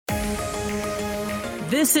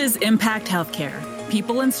This is Impact Healthcare,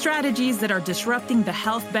 people and strategies that are disrupting the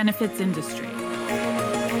health benefits industry.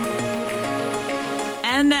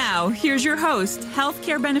 And now, here's your host,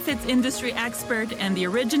 healthcare benefits industry expert and the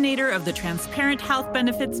originator of the transparent health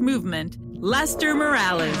benefits movement, Lester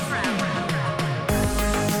Morales.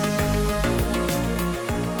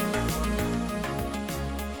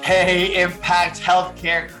 Hey, Impact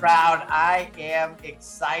Healthcare crowd, I am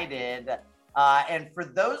excited. And for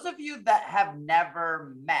those of you that have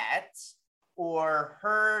never met or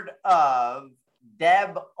heard of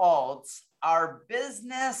Deb Alts, our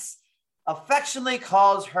business affectionately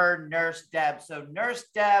calls her Nurse Deb. So Nurse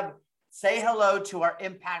Deb, say hello to our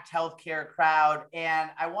Impact Healthcare crowd. And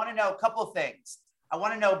I want to know a couple of things. I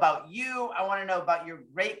want to know about you. I want to know about your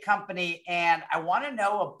great company. And I want to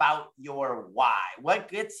know about your why.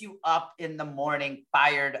 What gets you up in the morning,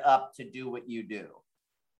 fired up to do what you do?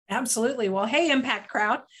 Absolutely. Well, hey, Impact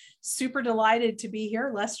crowd. Super delighted to be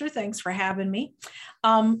here. Lester, thanks for having me.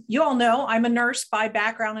 You all know I'm a nurse by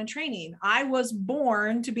background and training. I was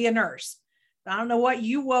born to be a nurse. I don't know what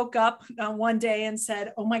you woke up one day and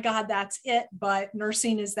said, oh my God, that's it. But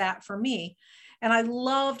nursing is that for me. And I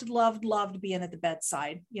loved being at the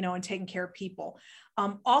bedside, and taking care of people.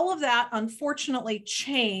 All of that unfortunately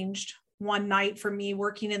changed one night for me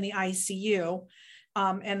working in the ICU.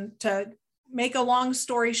 And to make a long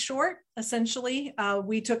story short, essentially,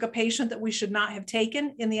 we took a patient that we should not have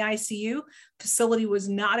taken in the ICU. Facility was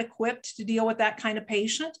not equipped to deal with that kind of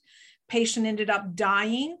patient. Patient ended up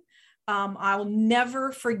dying. I'll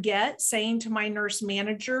never forget saying to my nurse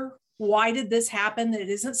manager, why did this happen? It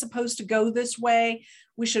isn't supposed to go this way.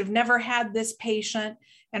 We should have never had this patient.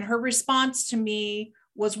 And her response to me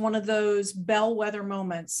was one of those bellwether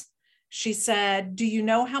moments. She said, do you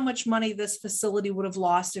know how much money this facility would have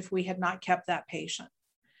lost if we had not kept that patient?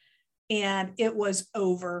 And it was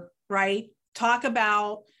over, right? Talk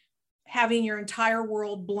about having your entire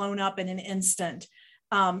world blown up in an instant.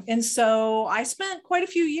 And so I spent quite a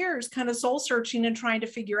few years kind of soul searching and trying to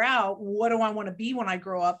figure out, what do I want to be when I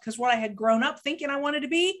grow up? Because what I had grown up thinking I wanted to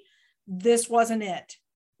be, this wasn't it,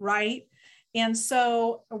 right? And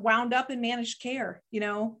so I wound up in managed care.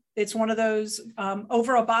 It's one of those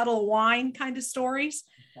over a bottle of wine kind of stories,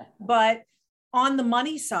 but on the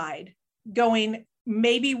money side, going,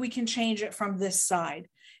 maybe we can change it from this side.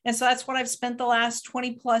 And so that's what I've spent the last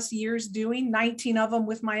 20 plus years doing, 19 of them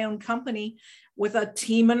with my own company, with a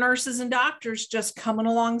team of nurses and doctors just coming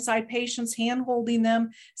alongside patients, hand-holding them,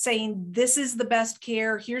 saying, this is the best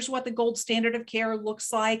care. Here's what the gold standard of care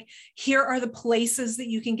looks like. Here are the places that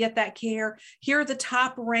you can get that care. Here are the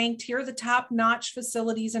top ranked, here are the top-notch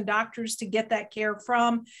facilities and doctors to get that care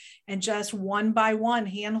from, and just one by one,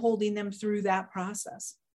 hand-holding them through that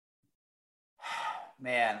process.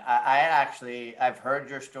 Man, I've heard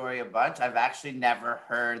your story a bunch. I've actually never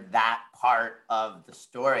heard that part of the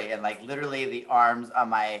story. And like literally the arms on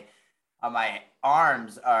my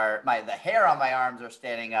arms are, the hair on my arms are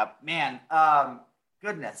standing up. Man,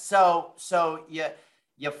 goodness. So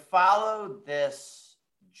you followed this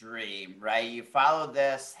dream, right? You followed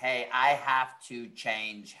this, hey, I have to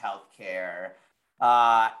change healthcare.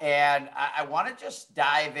 And I want to just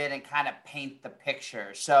dive in and kind of paint the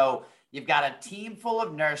picture. So you've got a team full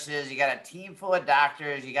of nurses, you got a team full of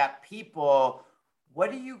doctors, you got people.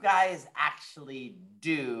 What do you guys actually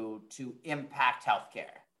do to impact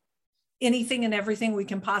healthcare? Anything and everything we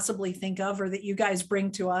can possibly think of or that you guys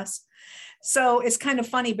bring to us. So it's kind of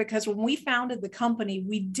funny because when we founded the company,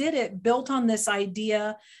 we did it built on this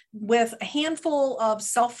idea with a handful of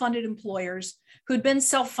self-funded employers who'd been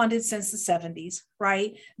self-funded since the 70s,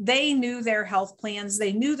 right? They knew their health plans,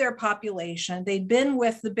 they knew their population, they'd been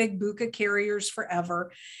with the big BUCA carriers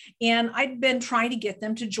forever. And I'd been trying to get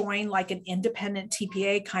them to join like an independent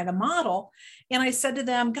TPA kind of model. And I said to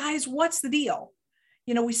them, guys, what's the deal?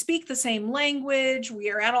 We speak the same language.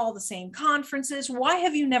 We are at all the same conferences. Why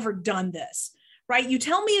have you never done this? Right? You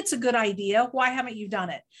tell me it's a good idea. Why haven't you done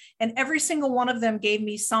it? And every single one of them gave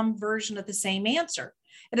me some version of the same answer.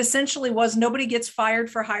 It essentially was nobody gets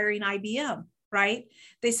fired for hiring IBM, right?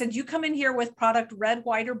 They said, you come in here with product red,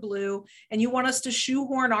 white, or blue, and you want us to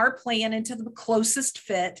shoehorn our plan into the closest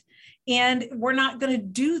fit. And we're not going to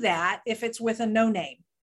do that if it's with a no name,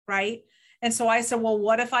 right? And so I said, well,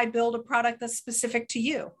 what if I build a product that's specific to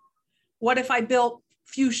you? What if I built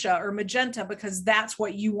fuchsia or magenta because that's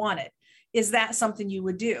what you wanted? Is that something you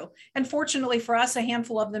would do? And fortunately for us, a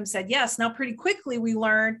handful of them said yes. Now, pretty quickly, we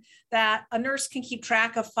learned that a nurse can keep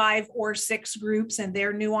track of 5 or 6 groups and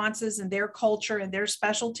their nuances and their culture and their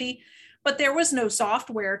specialty. but there was no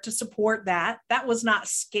software to support that. That was not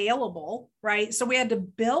scalable, right? So we had to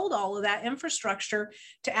build all of that infrastructure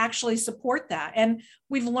to actually support that. And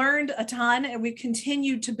we've learned a ton, and we've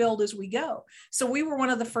continued to build as we go. So we were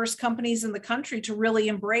one of the first companies in the country to really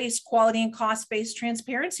embrace quality and cost-based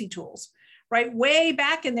transparency tools, right? Way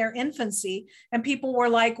back in their infancy. And people were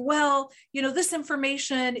like, well, this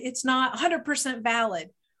information, it's not 100% valid.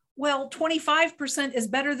 Well, 25% is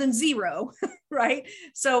better than zero, right?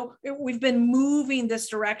 So we've been moving this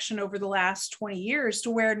direction over the last 20 years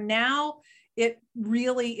to where now it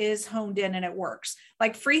really is honed in and it works.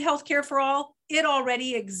 Like free healthcare for all, it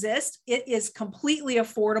already exists. It is completely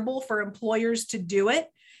affordable for employers to do it.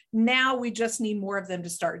 Now we just need more of them to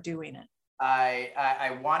start doing it.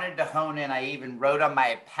 I wanted to hone in. I even wrote on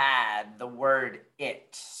my pad the word "it."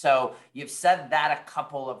 So you've said that a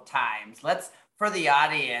couple of times. For the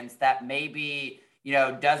audience that maybe,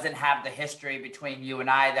 doesn't have the history between you and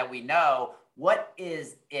I that we know, what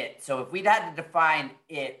is it? So if we'd had to define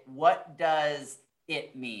it, what does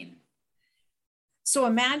it mean? So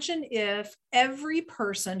imagine if every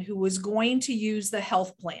person who was going to use the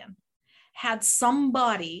health plan had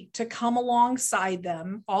somebody to come alongside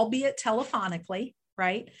them, albeit telephonically,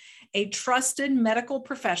 right? A trusted medical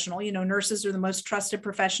professional, nurses are the most trusted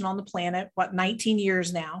profession on the planet, 19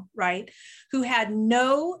 years now, right? Who had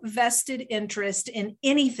no vested interest in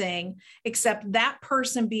anything except that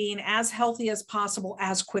person being as healthy as possible,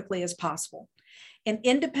 as quickly as possible. An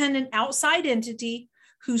independent outside entity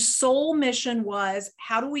whose sole mission was,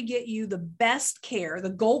 how do we get you the best care, the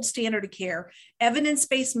gold standard of care?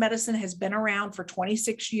 Evidence-based medicine has been around for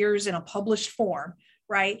 26 years in a published form,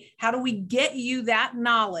 right? How do we get you that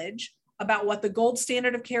knowledge about what the gold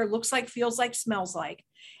standard of care looks like, feels like, smells like?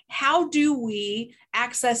 How do we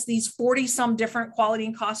access these 40 some different quality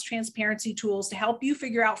and cost transparency tools to help you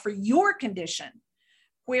figure out for your condition,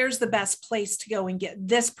 where's the best place to go and get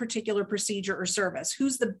this particular procedure or service?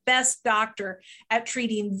 Who's the best doctor at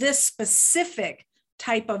treating this specific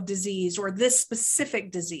type of disease or this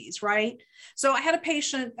specific disease, right? So I had a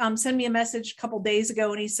patient send me a message a couple of days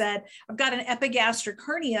ago, and he said, I've got an epigastric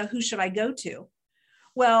hernia. Who should I go to?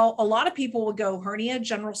 Well, a lot of people will go hernia,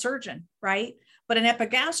 general surgeon, right? But an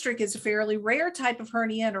epigastric is a fairly rare type of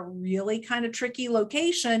hernia in a really kind of tricky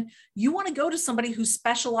location. You want to go to somebody who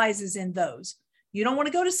specializes in those. You don't want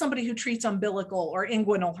to go to somebody who treats umbilical or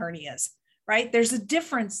inguinal hernias, right? There's a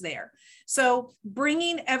difference there. So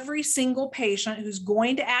bringing every single patient who's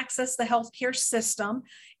going to access the healthcare system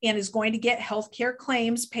and is going to get healthcare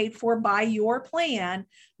claims paid for by your plan,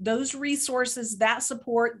 those resources, that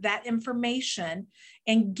support, that information,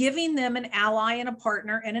 and giving them an ally and a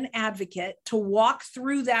partner and an advocate to walk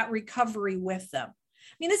through that recovery with them.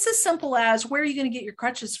 I mean, it's as simple as, where are you going to get your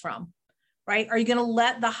crutches from? Right? Are you going to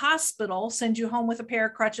let the hospital send you home with a pair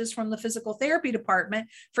of crutches from the physical therapy department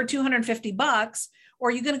for $250? Or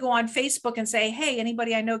are you going to go on Facebook and say, hey,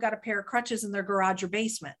 anybody I know got a pair of crutches in their garage or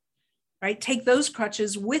basement, right? Take those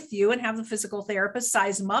crutches with you and have the physical therapist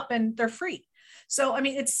size them up, and they're free. So, I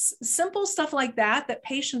mean, it's simple stuff like that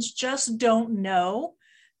patients just don't know.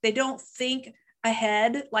 They don't think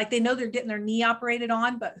ahead. Like, they know they're getting their knee operated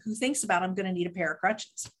on, but who thinks about, I'm going to need a pair of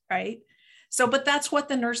crutches, right? So, but that's what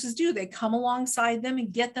the nurses do. They come alongside them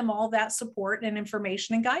and get them all that support and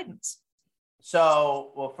information and guidance.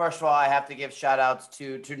 So, well, first of all, I have to give shout outs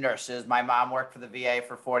to nurses. My mom worked for the VA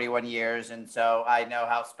for 41 years. And so I know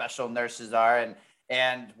how special nurses are,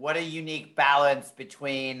 and what a unique balance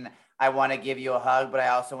between, I want to give you a hug, but I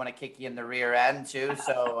also want to kick you in the rear end too.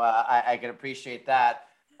 So I can appreciate that.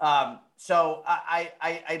 So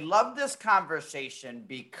I love this conversation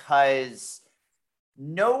because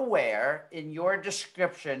nowhere in your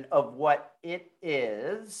description of what it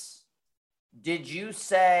is did you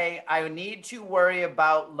say, I need to worry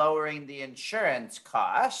about lowering the insurance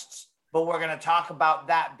costs, but we're going to talk about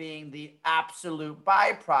that being the absolute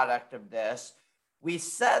byproduct of this. We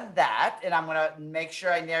said that, and I'm going to make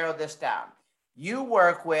sure I narrow this down. You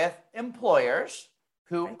work with employers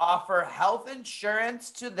who offer health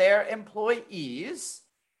insurance to their employees.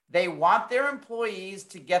 They want their employees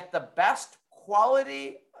to get the best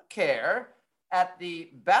quality care at the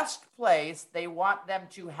best place. They want them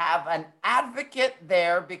to have an advocate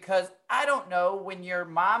there because, I don't know, when your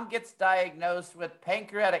mom gets diagnosed with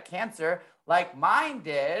pancreatic cancer like mine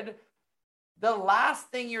did, the last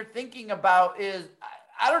thing you're thinking about is,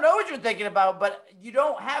 I don't know what you're thinking about, but you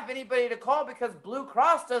don't have anybody to call because Blue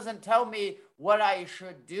Cross doesn't tell me what I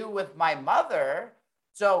should do with my mother.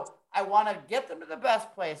 So I want to get them to the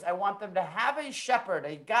best place. I want them to have a shepherd,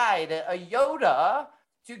 a guide, a Yoda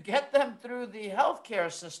to get them through the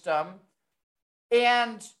healthcare system.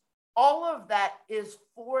 And all of that is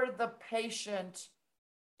for the patient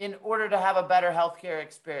in order to have a better healthcare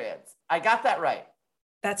experience. I got that right.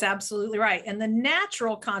 That's absolutely right. And the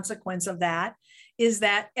natural consequence of that is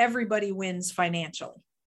that everybody wins financially.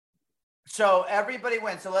 So everybody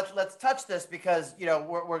wins. So let's touch this because, you know,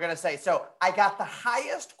 we're going to say, so I got the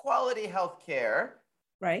highest quality healthcare.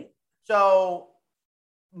 Right. So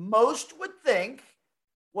most would think,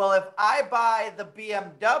 well, if I buy the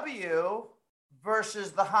BMW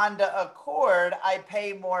versus the Honda Accord, I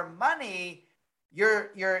pay more money.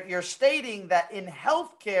 You're stating that in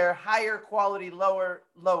healthcare, higher quality, lower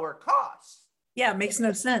costs. Yeah, it makes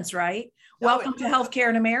no sense, right? No, Welcome to healthcare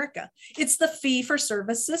in America. It's the fee for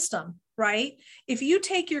service system, right? If you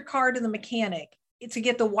take your car to the mechanic to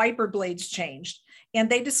get the wiper blades changed, and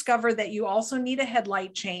they discover that you also need a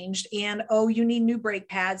headlight changed, and oh, you need new brake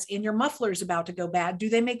pads, and your muffler's about to go bad, do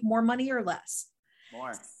they make more money or less?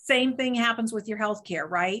 More. Same thing happens with your healthcare,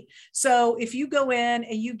 right? So if you go in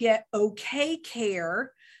and you get okay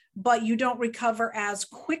care, but you don't recover as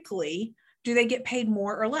quickly, do they get paid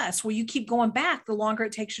more or less? Well, you keep going back the longer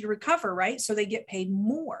it takes you to recover, right? So they get paid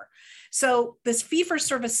more. So this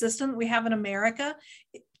fee-for-service system that we have in America,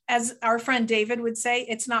 as our friend David would say,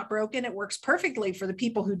 it's not broken. It works perfectly for the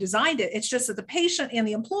people who designed it. It's just that the patient and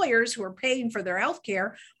the employers who are paying for their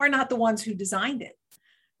healthcare are not the ones who designed it,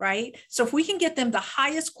 right? So if we can get them the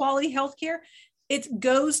highest quality healthcare, it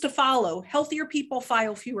goes to follow. Healthier people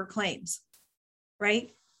file fewer claims,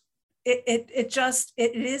 right? It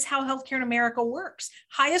is how healthcare in America works.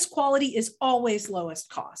 Highest quality is always lowest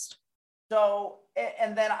cost. So,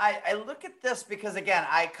 and then I look at this because, again,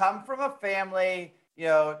 I come from a family, you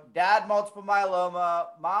know, dad multiple myeloma,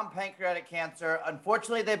 mom pancreatic cancer.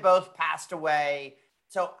 Unfortunately, they both passed away.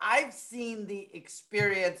 So I've seen the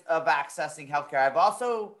experience of accessing healthcare. I've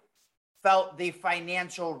also felt the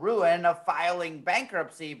financial ruin of filing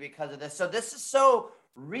bankruptcy because of this. So this is so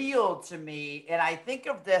real to me. And I think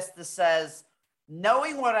of this that says,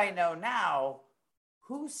 knowing what I know now,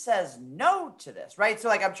 who says no to this, right? So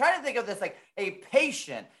like, I'm trying to think of this, like a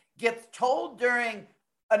patient gets told during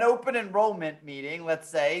an open enrollment meeting, let's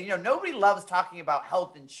say, you know, nobody loves talking about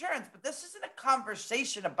health insurance, but this isn't a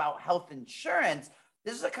conversation about health insurance.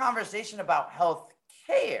 This is a conversation about health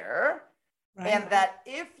care. Right. And that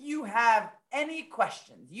if you have any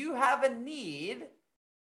questions, you have a need,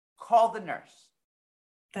 call the nurse.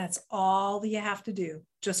 That's all you have to do.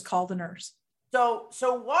 Just call the nurse. So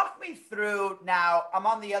walk me through now. I'm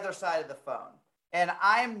on the other side of the phone and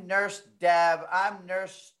I'm Nurse Deb. I'm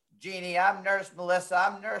Nurse Jeannie. I'm Nurse Melissa.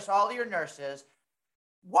 I'm Nurse all your nurses.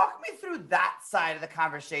 Walk me through that side of the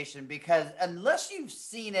conversation, because unless you've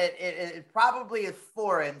seen it, it probably is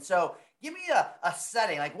foreign. So give me a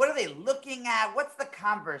setting. Like, what are they looking at? What's the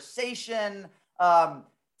conversation?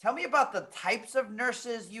 Tell me about the types of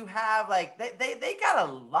nurses you have. Like, they gotta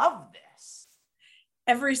love this.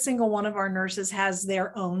 Every single one of our nurses has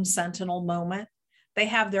their own sentinel moment. They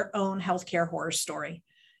have their own healthcare horror story,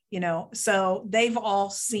 you know, so they've all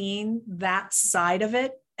seen that side of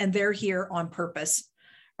it, and they're here on purpose,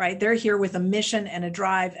 right? They're here with a mission and a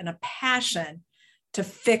drive and a passion to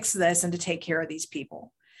fix this and to take care of these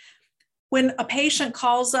people. When a patient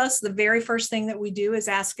calls us, the very first thing that we do is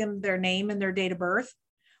ask them their name and their date of birth.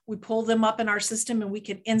 We pull them up in our system and we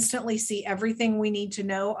can instantly see everything we need to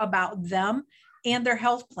know about them and their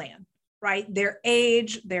health plan, right? Their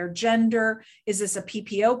age, their gender. Is this a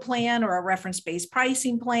PPO plan or a reference-based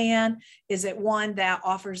pricing plan? Is it one that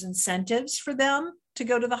offers incentives for them to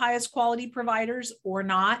go to the highest quality providers or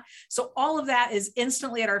not? So all of that is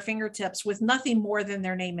instantly at our fingertips with nothing more than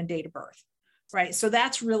their name and date of birth, right? So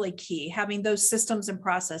that's really key, having those systems and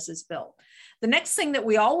processes built. The next thing that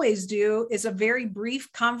we always do is a very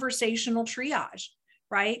brief conversational triage,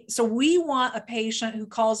 right? So we want a patient who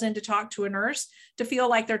calls in to talk to a nurse to feel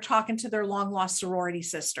like they're talking to their long lost sorority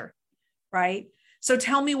sister, right? So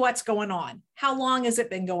tell me what's going on. How long has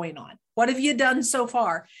it been going on? What have you done so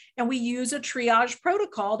far? And we use a triage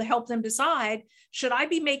protocol to help them decide, should I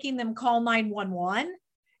be making them call 911?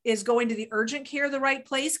 Is going to the urgent care the right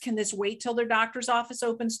place? Can this wait till their doctor's office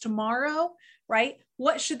opens tomorrow, right?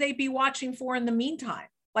 What should they be watching for in the meantime?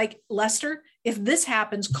 Like, Lester, if this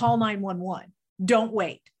happens, call 911. Don't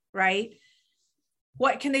wait, right?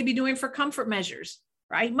 What can they be doing for comfort measures,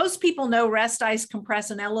 right? Most people know rest, ice, compress,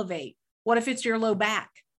 and elevate. What if it's your low back,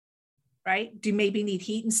 right? Do you maybe need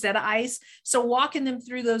heat instead of ice? So walking them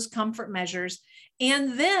through those comfort measures.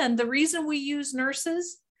 And then the reason we use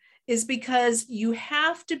nurses is because you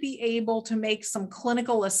have to be able to make some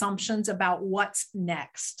clinical assumptions about what's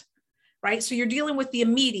next, right? So you're dealing with the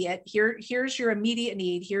immediate. Here's your immediate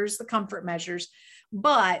need. Here's the comfort measures.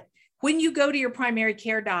 But When you go to your primary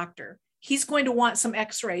care doctor, he's going to want some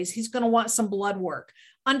x-rays. He's going to want some blood work.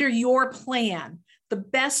 Under your plan, the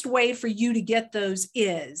best way for you to get those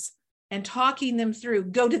is, and talking them through,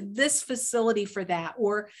 go to this facility for that,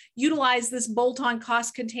 or utilize this bolt-on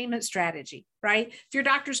cost containment strategy, right? If your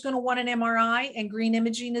doctor's going to want an MRI and green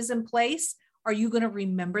imaging is in place, are you going to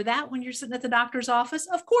remember that when you're sitting at the doctor's office?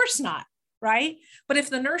 Of course not, right? But if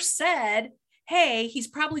the nurse said, hey, he's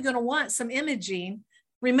probably going to want some imaging,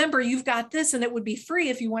 remember, you've got this and it would be free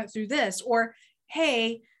if you went through this. Or,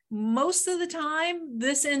 hey, most of the time,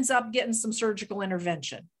 this ends up getting some surgical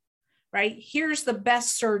intervention, right? Here's the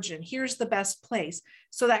best surgeon. Here's the best place.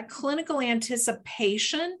 So that clinical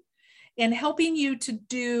anticipation and helping you to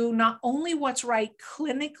do not only what's right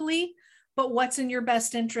clinically, but what's in your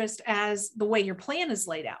best interest as the way your plan is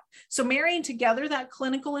laid out. So marrying together that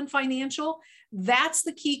clinical and financial, that's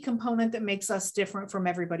the key component that makes us different from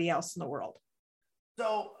everybody else in the world.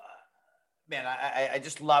 So, man, I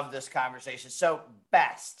just love this conversation. So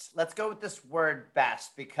best, let's go with this word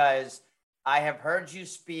best, because I have heard you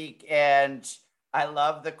speak and I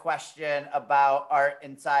love the question about art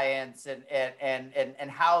and science and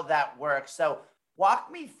how that works. So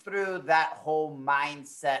walk me through that whole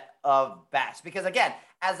mindset of best, because again,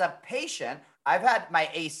 as a patient, I've had my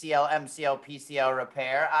ACL, MCL, PCL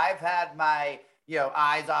repair. I've had my,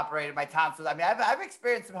 eyes operated, my tonsils. I mean, I've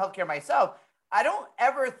experienced some healthcare myself. I don't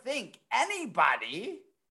ever think anybody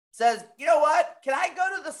says, you know what, can I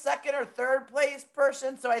go to the second or third place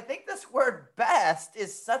person? So I think this word best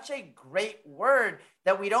is such a great word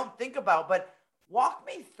that we don't think about, but walk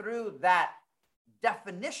me through that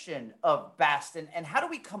definition of best and how do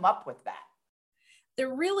we come up with that? There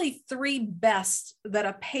are really three bests that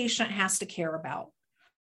a patient has to care about.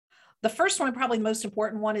 The first one, probably the most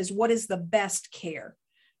important one, is what is the best care,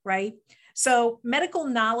 right? So medical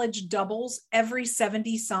knowledge doubles every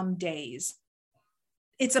 70 some days.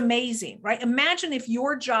 It's amazing, right? Imagine if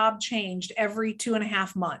your job changed every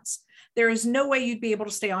 2.5 months. There is no way you'd be able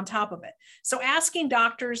to stay on top of it. So asking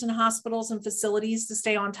doctors and hospitals and facilities to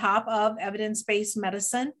stay on top of evidence-based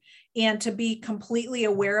medicine and to be completely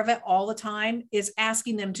aware of it all the time is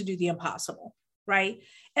asking them to do the impossible, right?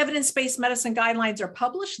 Evidence-based medicine guidelines are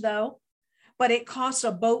published though, but it costs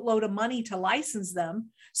a boatload of money to license them.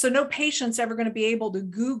 So no patient's ever going to be able to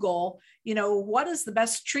Google, what is the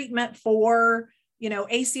best treatment for,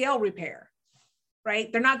 ACL repair,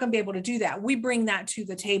 right? They're not going to be able to do that. We bring that to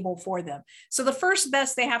the table for them. So the first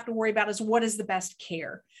best they have to worry about is what is the best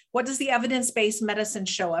care? What does the evidence-based medicine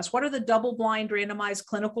show us? What are the double-blind randomized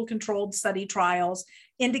clinical controlled study trials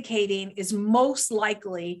indicating is most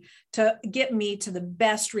likely to get me to the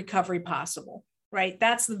best recovery possible, right?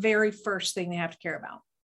 That's the very first thing they have to care about.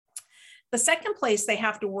 The second place they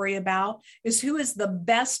have to worry about is who is the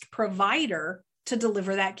best provider to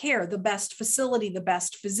deliver that care, the best facility, the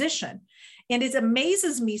best physician. And it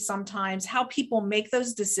amazes me sometimes how people make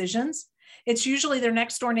those decisions. It's usually their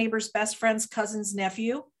next door neighbor's best friend's cousin's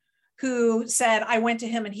nephew who said, I went to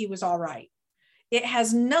him and he was all right. It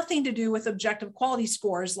has nothing to do with objective quality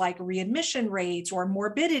scores like readmission rates or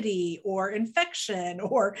morbidity or infection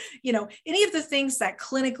or, any of the things that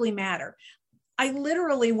clinically matter. I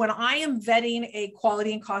literally, when I am vetting a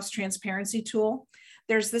quality and cost transparency tool,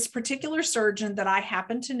 there's this particular surgeon that I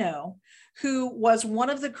happen to know who was one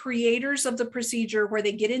of the creators of the procedure where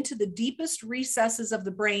they get into the deepest recesses of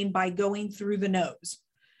the brain by going through the nose.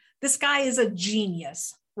 This guy is a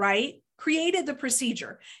genius, right? Created the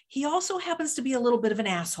procedure. He also happens to be a little bit of an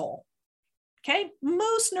asshole. Okay.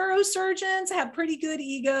 Most neurosurgeons have pretty good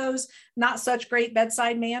egos, not such great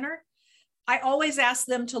bedside manner. I always ask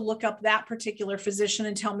them to look up that particular physician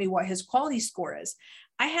and tell me what his quality score is.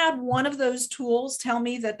 I had one of those tools tell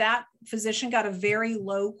me that physician got a very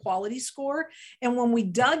low quality score. And when we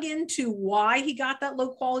dug into why he got that low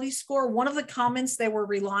quality score, one of the comments they were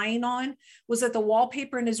relying on was that the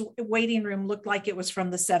wallpaper in his waiting room looked like it was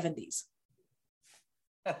from the 70s.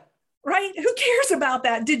 Right? Who cares about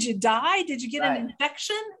that? Did you die? Did you get an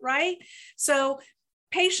infection? Right? So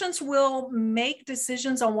patients will make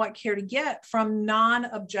decisions on what care to get from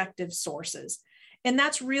non-objective sources. And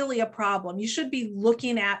that's really a problem. You should be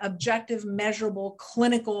looking at objective, measurable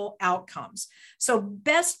clinical outcomes. So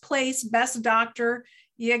best place, best doctor,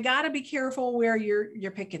 you got to be careful where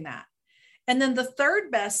you're picking that. And then the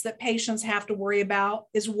third best that patients have to worry about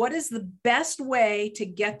is what is the best way to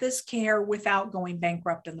get this care without going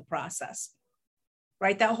bankrupt in the process,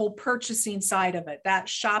 right? That whole purchasing side of it, that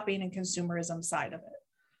shopping and consumerism side of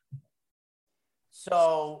it.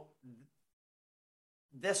 So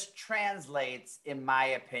this translates, in my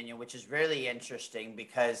opinion, which is really interesting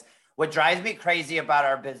because What drives me crazy about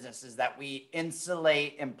our business is that we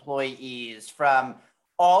insulate employees from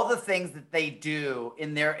all the things that they do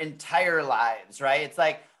in their entire lives, right? It's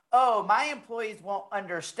like, oh, my employees won't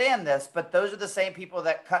understand this, but those are the same people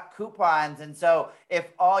that cut coupons. And so if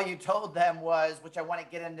all you told them was, which I want to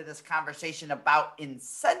get into this conversation about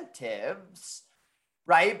incentives,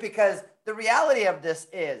 right? Because the reality of this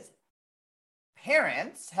is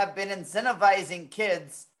parents have been incentivizing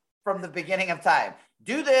kids from the beginning of time.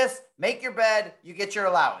 Do this, make your bed, you get your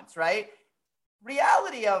allowance, right?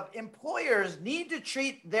 Reality of employers need to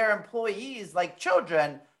treat their employees like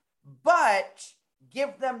children, but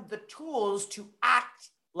give them the tools to act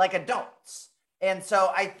like adults. And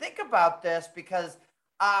so I think about this because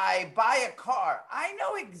I buy a car. I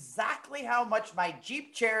know exactly how much my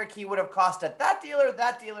Jeep Cherokee would have cost at that dealer,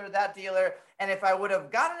 that dealer, that dealer. And if I would have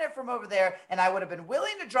gotten it from over there and I would have been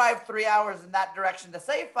willing to drive 3 hours in that direction to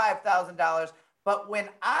save $5,000. But when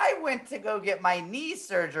I went to go get my knee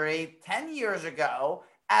surgery 10 years ago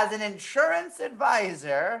as an insurance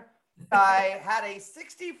advisor, I had a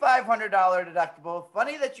 $6,500 deductible.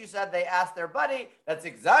 Funny that you said they asked their buddy. That's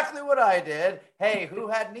exactly what I did. Hey, who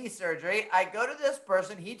had knee surgery? I go to this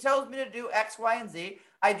person. He tells me to do X, Y, and Z.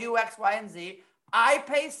 I do X, Y, and Z. I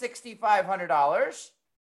pay $6,500.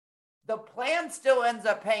 The plan still ends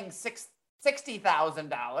up paying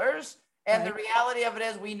 $60,000. And the reality of it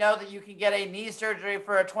is we know that you can get a knee surgery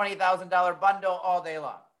for a $20,000 bundle all day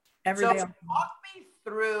long. Every day. Walk me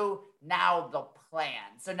through now the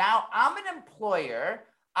plan. So now I'm an employer.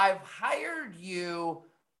 I've hired you.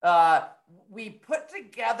 We put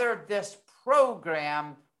together this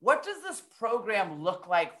program. What does this program look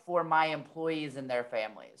like for my employees and their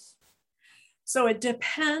families? So it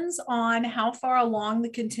depends on how far along the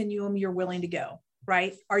continuum you're willing to go.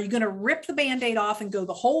 Right? Are you going to rip the Band-Aid off and go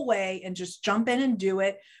the whole way and just jump in and do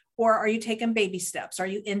it? Or are you taking baby steps? Are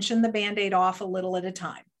you inching the Band-Aid off a little at a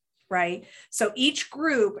time? Right? So each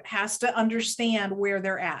group has to understand where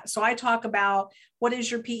they're at. So I talk about what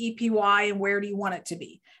is your PEPY and where do you want it to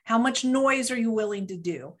be? How much noise are you willing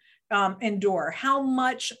to endure? How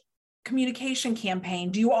much communication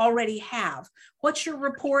campaign do you already have? What's your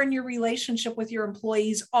rapport and your relationship with your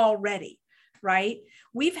employees already? Right?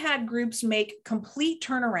 We've had groups make complete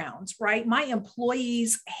turnarounds, right? My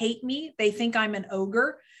employees hate me. They think I'm an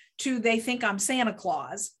ogre to they think I'm Santa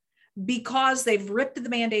Claus because they've ripped the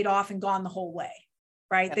Band-Aid off and gone the whole way,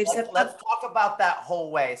 right? They've said, let's talk about that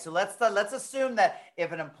whole way. So let's assume that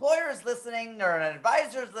if an employer is listening or an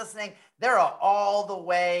advisor is listening, they're all the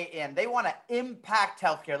way in. They want to impact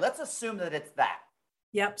healthcare. Let's assume that it's that.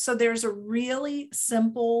 Yep. So there's a really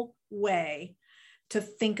simple way to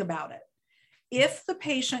think about it. If the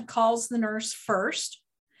patient calls the nurse first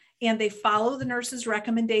and they follow the nurse's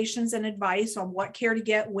recommendations and advice on what care to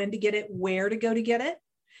get, when to get it, where to go to get it,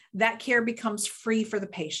 that care becomes free for the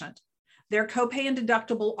patient. Their copay and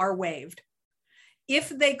deductible are waived. If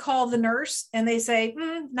they call the nurse and they say,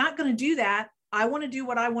 not going to do that, I want to do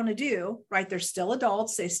what I want to do, right? They're still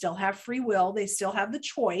adults. They still have free will. They still have the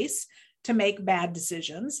choice to make bad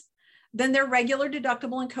decisions. Then their regular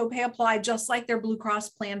deductible and copay apply just like their Blue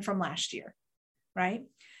Cross plan from last year. Right?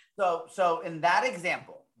 So in that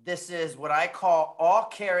example, this is what I call all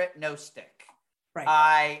carrot, no stick. Right.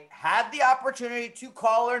 I had the opportunity to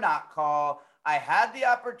call or not call. I had the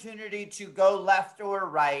opportunity to go left or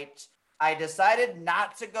right. I decided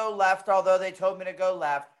not to go left, although they told me to go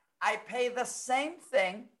left. I pay the same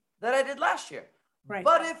thing that I did last year. Right.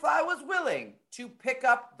 But if I was willing to pick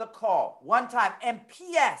up the call one time, and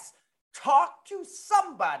P.S., talk to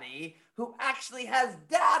somebody who actually has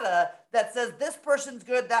data that says this person's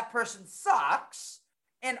good, that person sucks.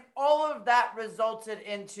 And all of that resulted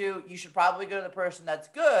into, you should probably go to the person that's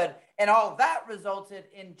good. And all of that resulted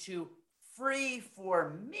into free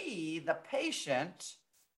for me, the patient.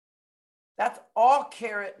 That's all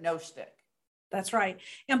carrot, no stick. That's right.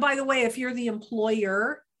 And by the way, if you're the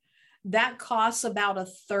employer, that costs about a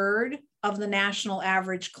third of the national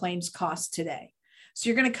average claims cost today. So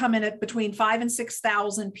you're going to come in at between 5,000 and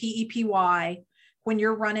 6,000 PEPY when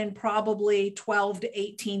you're running probably 12 to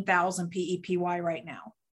 18,000 PEPY right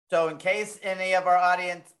now. So in case any of our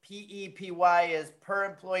audience, PEPY is per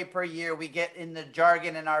employee per year, we get in the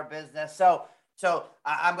jargon in our business. So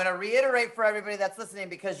I'm going to reiterate for everybody that's listening,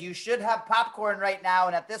 because you should have popcorn right now.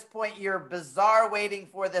 And at this point, you're bizarre waiting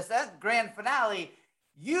for this grand finale.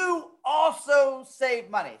 You also save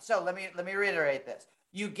money. So let me reiterate this.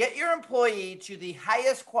 You get your employee to the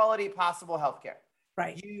highest quality possible healthcare.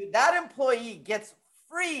 Right. That employee gets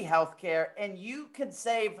free healthcare, and you can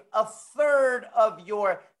save a third of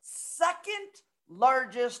your second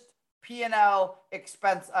largest P&L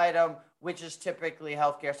expense item, which is typically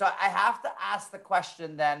healthcare. So I have to ask the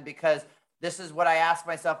question then, because this is what I ask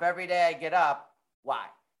myself every day I get up. Why?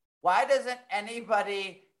 Why doesn't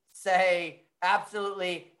anybody say,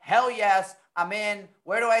 absolutely, hell yes, I'm in.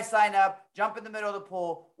 Where do I sign up? Jump in the middle of the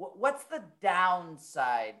pool. What's the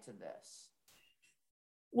downside to this?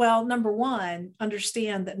 Well, number one,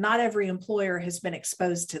 understand that not every employer has been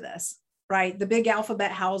exposed to this, right? The big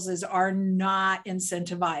alphabet houses are not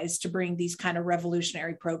incentivized to bring these kind of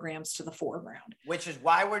revolutionary programs to the foreground. Which is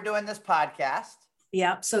why we're doing this podcast.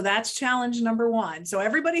 Yep. So that's challenge number one. So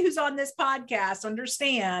everybody who's on this podcast,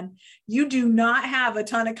 understand you do not have a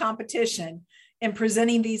ton of competition in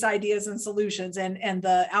presenting these ideas and solutions. And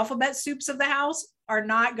the alphabet soups of the house are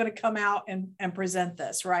not going to come out and present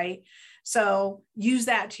this, right? So use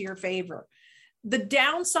that to your favor. The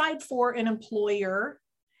downside for an employer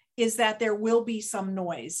is that there will be some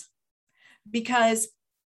noise, because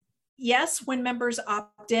yes, when members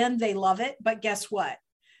opt in, they love it. But guess what,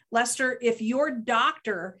 Lester, if your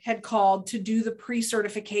doctor had called to do the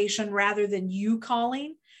pre-certification rather than you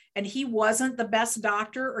calling, and he wasn't the best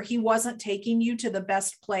doctor or he wasn't taking you to the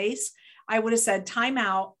best place, I would have said, time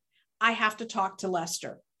out, I have to talk to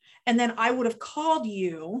Lester. And then I would have called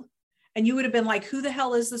you and you would have been like, who the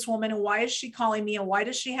hell is this woman? And why is she calling me? And why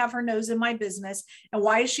does she have her nose in my business? And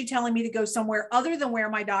why is she telling me to go somewhere other than where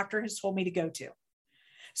my doctor has told me to go to?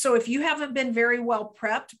 So if you haven't been very well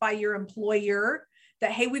prepped by your employer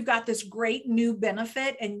that, hey, we've got this great new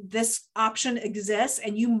benefit and this option exists,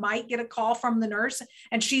 and you might get a call from the nurse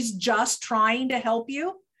and she's just trying to help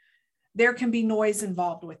you, there can be noise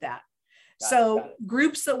involved with that. So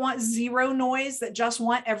groups that want zero noise, that just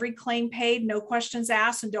want every claim paid, no questions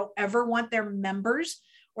asked, and don't ever want their members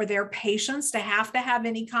or their patients to have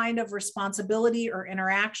any kind of responsibility or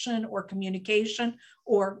interaction or communication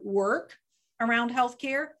or work around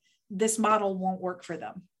healthcare, this model won't work for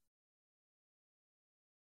them.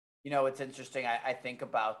 You know, it's interesting. I think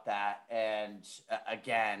about that. And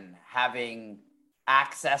again, having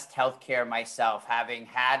accessed healthcare myself, having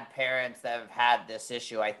had parents that have had this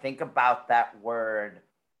issue, I think about that word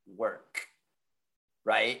work,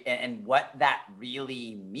 right? And what that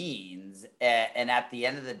really means. And at the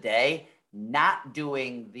end of the day, not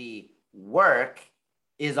doing the work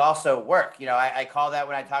is also work. You know, I call that,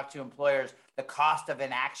 when I talk to employers, the cost of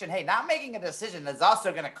inaction. Hey, not making a decision is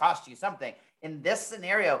also going to cost you something. In this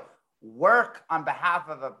scenario, work on behalf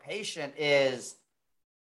of a patient is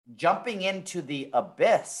jumping into the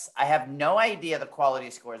abyss. I have no idea the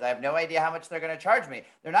quality scores. I have no idea how much they're going to charge me.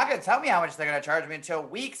 They're not going to tell me how much they're going to charge me until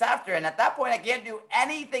weeks after. And at that point, I can't do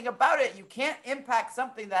anything about it. You can't impact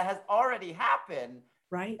something that has already happened.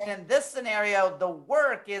 Right. And in this scenario, the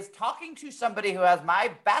work is talking to somebody who has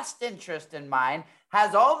my best interest in mind,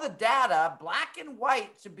 has all the data, black and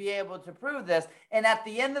white, to be able to prove this. And at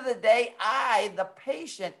the end of the day, I, the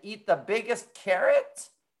patient, eat the biggest carrot.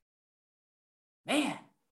 Man,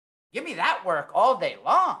 give me that work all day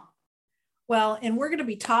long. Well, and we're going to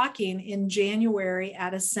be talking in January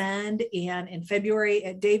at Ascend and in February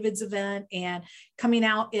at David's event, and coming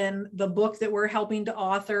out in the book that we're helping to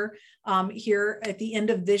author here at the end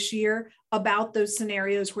of this year about those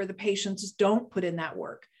scenarios where the patients don't put in that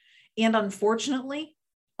work. And unfortunately,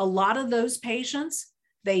 a lot of those patients,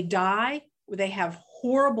 they die, they have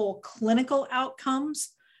horrible clinical outcomes,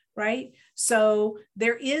 right? So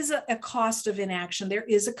there is a cost of inaction. There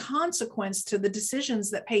is a consequence to the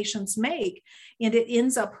decisions that patients make, and it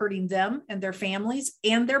ends up hurting them and their families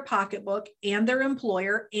and their pocketbook and their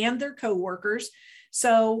employer and their coworkers.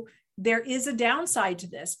 So there is a downside to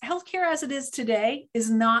this. Healthcare as it is today is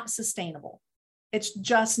not sustainable. It's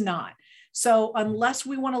just not. So unless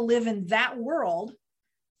we want to live in that world,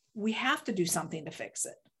 we have to do something to fix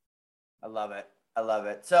it. I love it. I love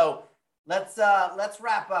it. So let's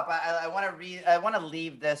wrap up. I want to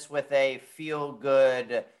leave this with a feel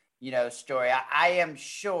good, story. I am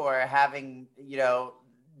sure, having,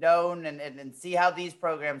 known and see how these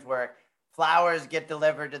programs work, flowers get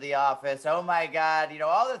delivered to the office. Oh my God.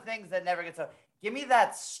 All the things that never get. So give me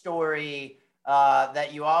that story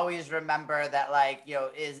that you always remember, that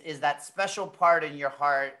is that special part in your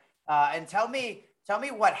heart. And tell me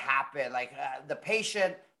what happened. The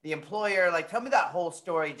patient, the employer, tell me that whole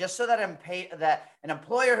story, just so that an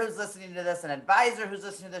employer who's listening to this, an advisor who's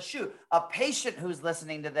listening to this, a patient who's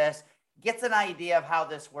listening to this gets an idea of how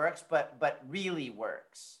this works, but really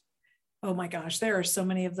works. Oh my gosh, there are so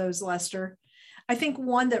many of those, Lester. I think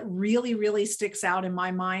one that really, really sticks out in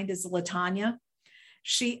my mind is LaTanya.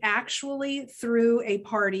 She actually threw a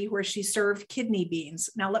party where she served kidney beans.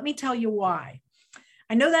 Now, let me tell you why.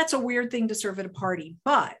 I know that's a weird thing to serve at a party,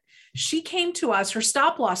 but She came to us, her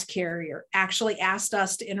stop loss carrier actually asked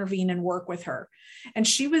us to intervene and work with her. And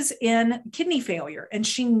she was in kidney failure and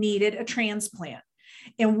she needed a transplant.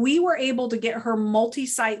 And we were able to get her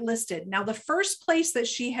multi-site listed. Now, the first place that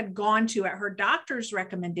she had gone to at her doctor's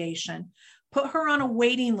recommendation put her on a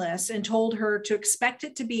waiting list and told her to expect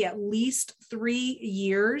it to be at least 3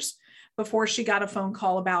 years before she got a phone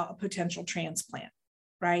call about a potential transplant,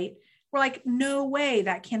 right? We're like, no way,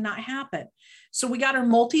 that cannot happen. So we got her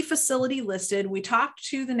multi-facility listed. We talked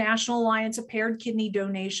to the National Alliance of Paired Kidney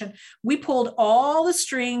Donation. We pulled all the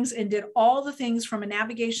strings and did all the things from a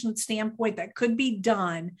navigation standpoint that could be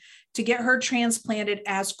done to get her transplanted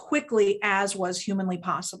as quickly as was humanly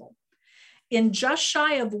possible. In just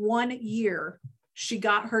shy of 1 year, she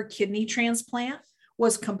got her kidney transplant,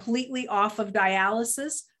 was completely off of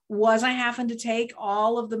dialysis, wasn't having to take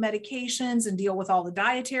all of the medications and deal with all the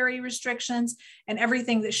dietary restrictions and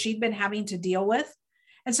everything that she'd been having to deal with.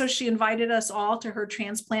 And so she invited us all to her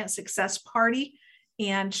transplant success party,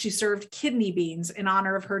 and she served kidney beans in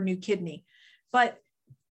honor of her new kidney. But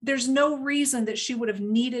there's no reason that she would have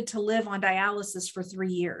needed to live on dialysis for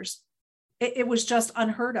 3 years. It was just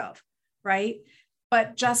unheard of, right?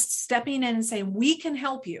 But just stepping in and saying, we can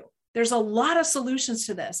help you. There's a lot of solutions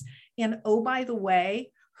to this. And oh, by the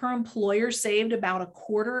way, her employer saved about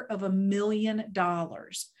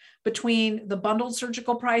 $250,000 between the bundled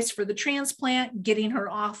surgical price for the transplant, getting her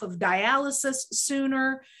off of dialysis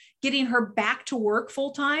sooner, getting her back to work full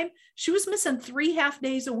time. She was missing 3 half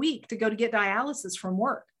days a week to go to get dialysis from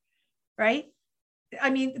work, right? I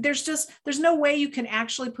mean, there's no way you can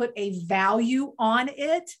actually put a value on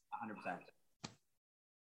it.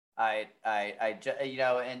 100%.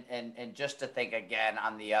 And just to think again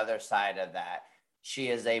on the other side of that, she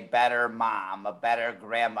is a better mom, a better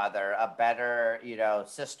grandmother, a better,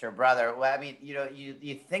 sister, brother. Well, I mean,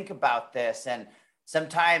 you think about this, and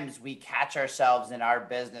sometimes we catch ourselves in our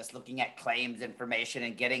business looking at claims information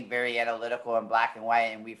and getting very analytical and black and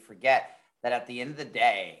white, and we forget that at the end of the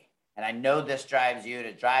day, and I know this drives you and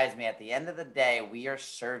it drives me, at the end of the day, we are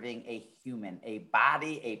serving a human, a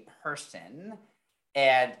body, a person.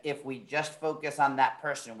 And if we just focus on that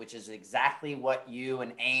person, which is exactly what you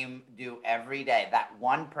and AIM do every day, that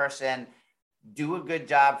one person, do a good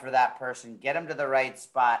job for that person, get them to the right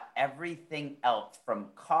spot, everything else from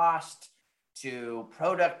cost to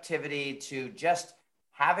productivity to just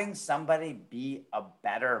having somebody be a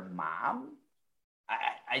better mom.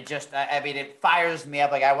 I mean, it fires me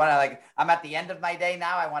up. Like I'm at the end of my day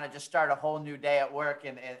now. I want to just start a whole new day at work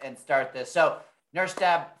and start this. So Nurse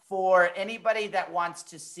Deb, for anybody that wants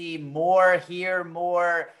to see more, hear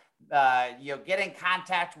more, get in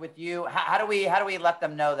contact with you, how do we let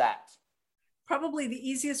them know that? Probably the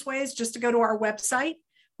easiest way is just to go to our website,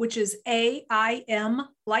 which is AIM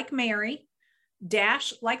like Mary,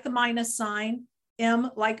 dash like the minus sign,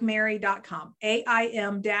 M like Mary.com,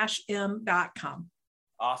 AIM-M.com.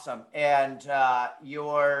 Awesome. And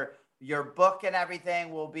your book and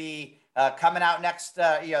everything will be coming out next,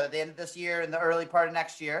 at the end of this year and the early part of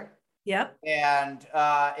next year. Yep. And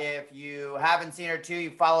if you haven't seen her too,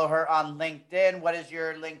 you follow her on LinkedIn. What is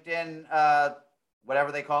your LinkedIn,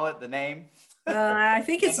 whatever they call it, the name? I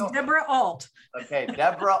think it's Deborah Alt. Okay,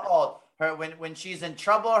 Deborah Alt. Her when she's in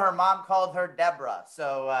trouble, her mom called her Deborah.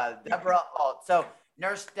 So Deborah Alt. So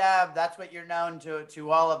Nurse Deb, that's what you're known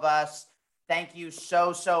to all of us. Thank you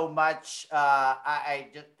so much. I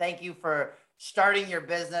just thank you for starting your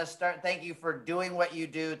business. Thank you for doing what you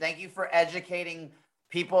do. Thank you for educating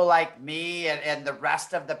people like me and the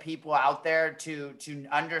rest of the people out there to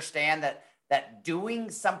understand that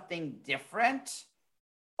doing something different,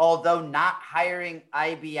 although not hiring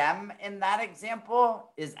IBM in that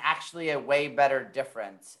example, is actually a way better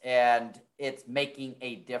difference. And it's making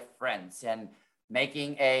a difference and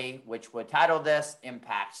making which would title this,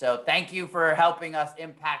 impact. So thank you for helping us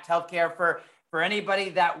impact healthcare. For anybody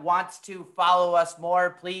that wants to follow us more,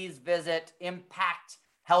 please visit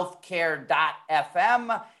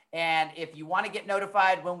impacthealthcare.fm. And if you want to get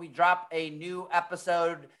notified when we drop a new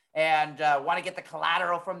episode and want to get the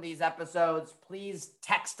collateral from these episodes, please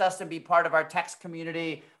text us and be part of our text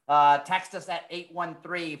community. Text us at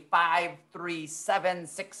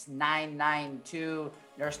 813-537-6992.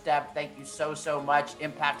 Nurse Deb, thank you so much.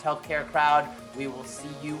 Impact Healthcare crowd, we will see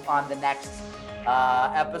you on the next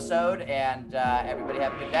episode, and everybody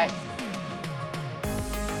have a good day.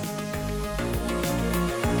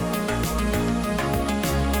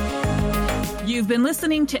 You've been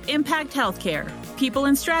listening to Impact Healthcare, people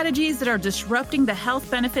and strategies that are disrupting the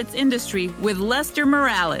health benefits industry with Lester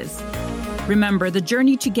Morales. Remember, the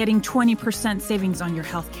journey to getting 20% savings on your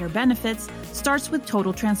healthcare benefits starts with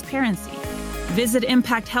total transparency. Visit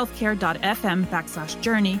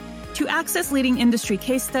impacthealthcare.fm/journey to access leading industry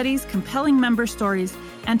case studies, compelling member stories,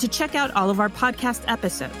 and to check out all of our podcast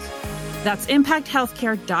episodes. That's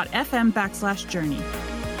impacthealthcare.fm/journey.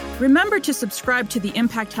 Remember to subscribe to the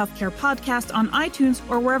Impact Healthcare podcast on iTunes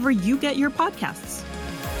or wherever you get your podcasts.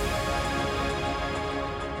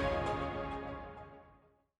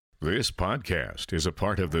 This podcast is a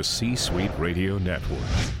part of the C-Suite Radio Network.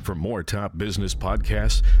 For more top business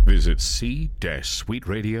podcasts, visit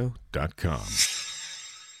c-suiteradio.com.